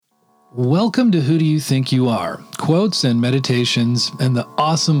Welcome to Who Do You Think You Are? Quotes and meditations and the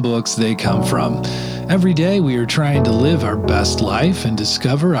awesome books they come from. Every day we are trying to live our best life and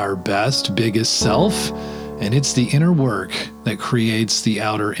discover our best, biggest self, and it's the inner work that creates the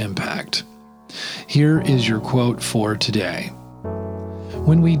outer impact. Here is your quote for today.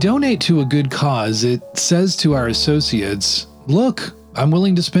 When we donate to a good cause, it says to our associates, "Look, I'm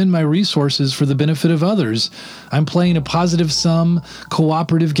willing to spend my resources for the benefit of others. I'm playing a positive-sum,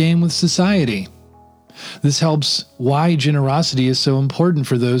 cooperative game with society." This helps why generosity is so important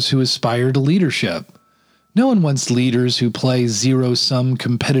for those who aspire to leadership. No one wants leaders who play zero-sum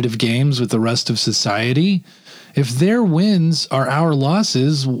competitive games with the rest of society. If their wins are our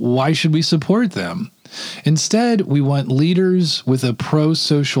losses, why should we support them? Instead, we want leaders with a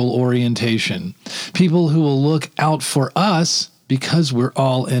pro-social orientation, people who will look out for us because we're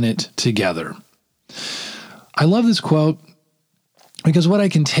all in it together. I love this quote because what I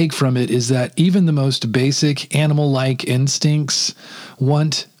can take from it is that even the most basic animal-like instincts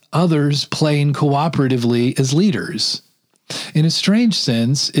want others playing cooperatively as leaders. In a strange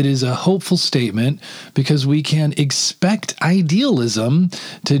sense, it is a hopeful statement because we can expect idealism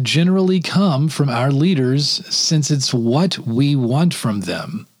to generally come from our leaders since it's what we want from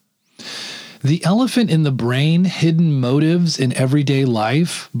them. The Elephant in the Brain, Hidden Motives in Everyday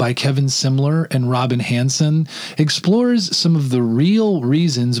Life by Kevin Simler and Robin Hanson explores some of the real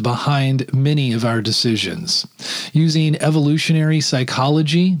reasons behind many of our decisions. Using evolutionary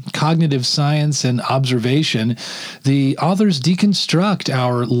psychology, cognitive science, and observation, the authors deconstruct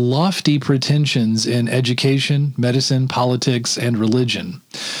our lofty pretensions in education, medicine, politics, and religion.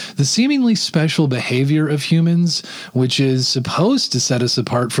 The seemingly special behavior of humans, which is supposed to set us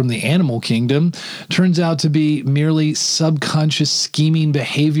apart from the animal kingdom, turns out to be merely subconscious scheming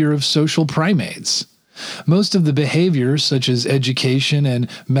behavior of social primates. Most of the behavior, such as education and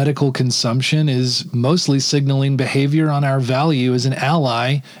medical consumption, is mostly signaling behavior on our value as an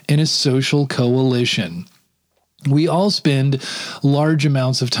ally in a social coalition. We all spend large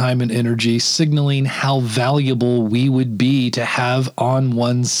amounts of time and energy signaling how valuable we would be to have on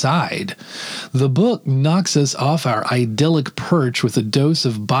one side. The book knocks us off our idyllic perch with a dose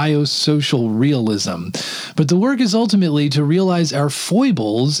of biosocial realism, but the work is ultimately to realize our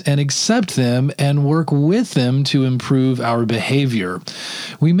foibles and accept them and work with them to improve our behavior.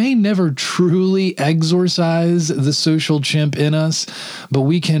 We may never truly exorcise the social chimp in us, but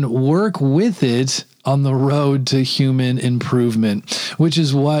we can work with it on the road to human improvement, which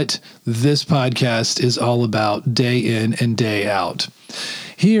is what this podcast is all about day in and day out.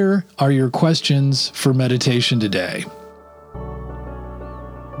 Here are your questions for meditation today.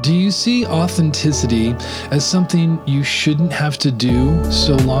 Do you see authenticity as something you shouldn't have to do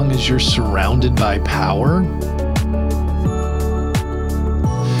so long as you're surrounded by power?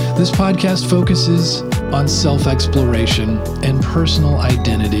 This podcast focuses on self-exploration and personal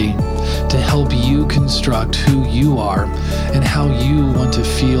identity to help you construct who you are and how you want to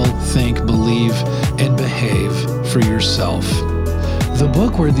feel, think, believe, and behave for yourself. The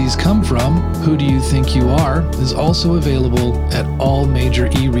book where these come from, Who Do You Think You Are, is also available at all major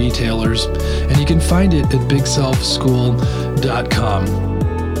e-retailers, and you can find it at bigselfschool.com.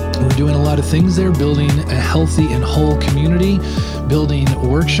 We're doing a lot of things there, building a healthy and whole community, building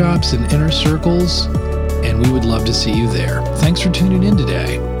workshops and inner circles, and we would love to see you there. Thanks for tuning in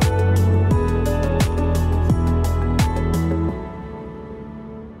today.